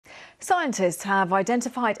Scientists have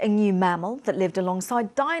identified a new mammal that lived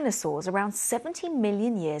alongside dinosaurs around 70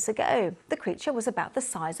 million years ago. The creature was about the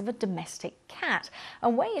size of a domestic cat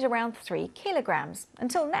and weighed around 3 kilograms.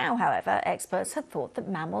 Until now, however, experts had thought that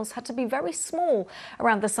mammals had to be very small,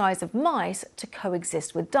 around the size of mice, to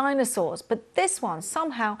coexist with dinosaurs. But this one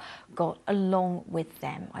somehow got along with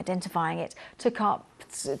them. Identifying it took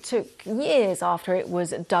years after it was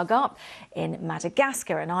dug up in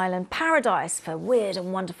Madagascar, an island paradise for weird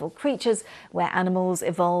and wonderful creatures where animals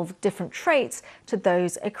evolve different traits to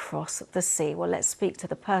those across the sea. Well, let's speak to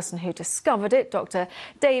the person who discovered it. Dr.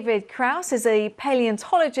 David Krause is a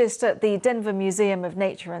paleontologist at the Denver Museum of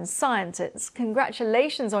Nature and Science.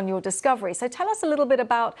 Congratulations on your discovery. So tell us a little bit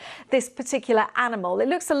about this particular animal. It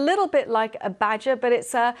looks a little bit like a badger, but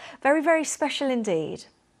it's very, very special indeed.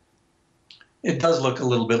 It does look a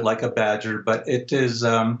little bit like a badger, but it is,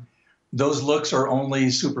 those looks are only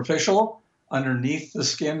superficial. Underneath the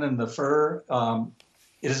skin and the fur,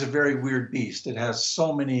 it is a very weird beast. It has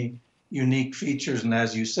so many unique features, and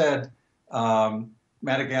as you said,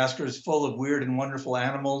 Madagascar is full of weird and wonderful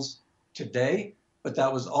animals today, but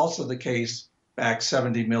that was also the case back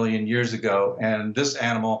 70 million years ago. And this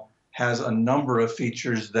animal has a number of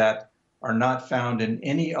features that are not found in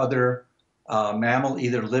any other mammal,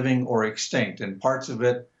 either living or extinct, and parts of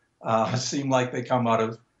it seem like they come out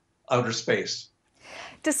of outer space.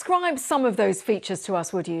 Describe some of those features to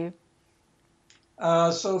us, would you?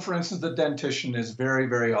 So, for instance, the dentition is very,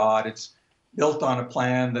 very odd. It's built on a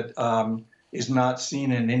plan that is not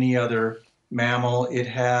seen in any other mammal. It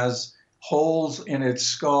has holes in its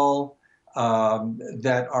skull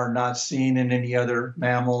that are not seen in any other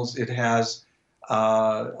mammals. It has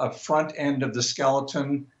a front end of the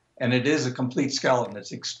skeleton, and it is a complete skeleton.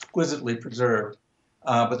 It's exquisitely preserved.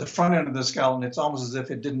 But the front end of the skeleton, it's almost as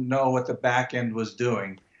if it didn't know what the back end was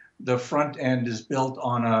doing. The front end is built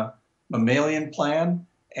on a mammalian plan,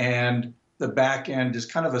 and the back end is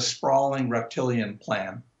kind of a sprawling reptilian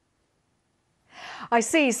plan. I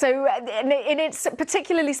see. So, and it's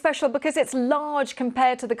particularly special because it's large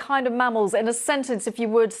compared to the kind of mammals, in a sentence, if you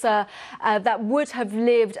would, sir, that would have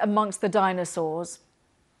lived amongst the dinosaurs.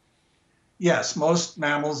 Yes, most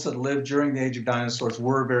mammals that lived during the age of dinosaurs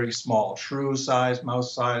were very small, shrew-sized,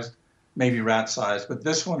 mouse-sized, maybe rat-sized. But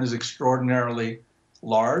this one is extraordinarily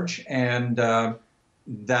large, and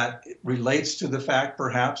that relates to the fact,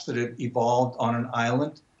 perhaps, that it evolved on an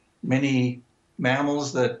island. Many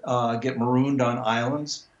mammals that get marooned on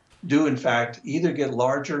islands do, in fact, either get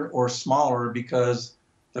larger or smaller because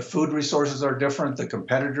the food resources are different, the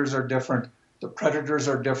competitors are different, the predators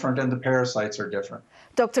are different, and the parasites are different.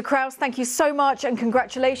 Dr. Krause, thank you so much and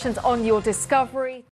congratulations on your discovery.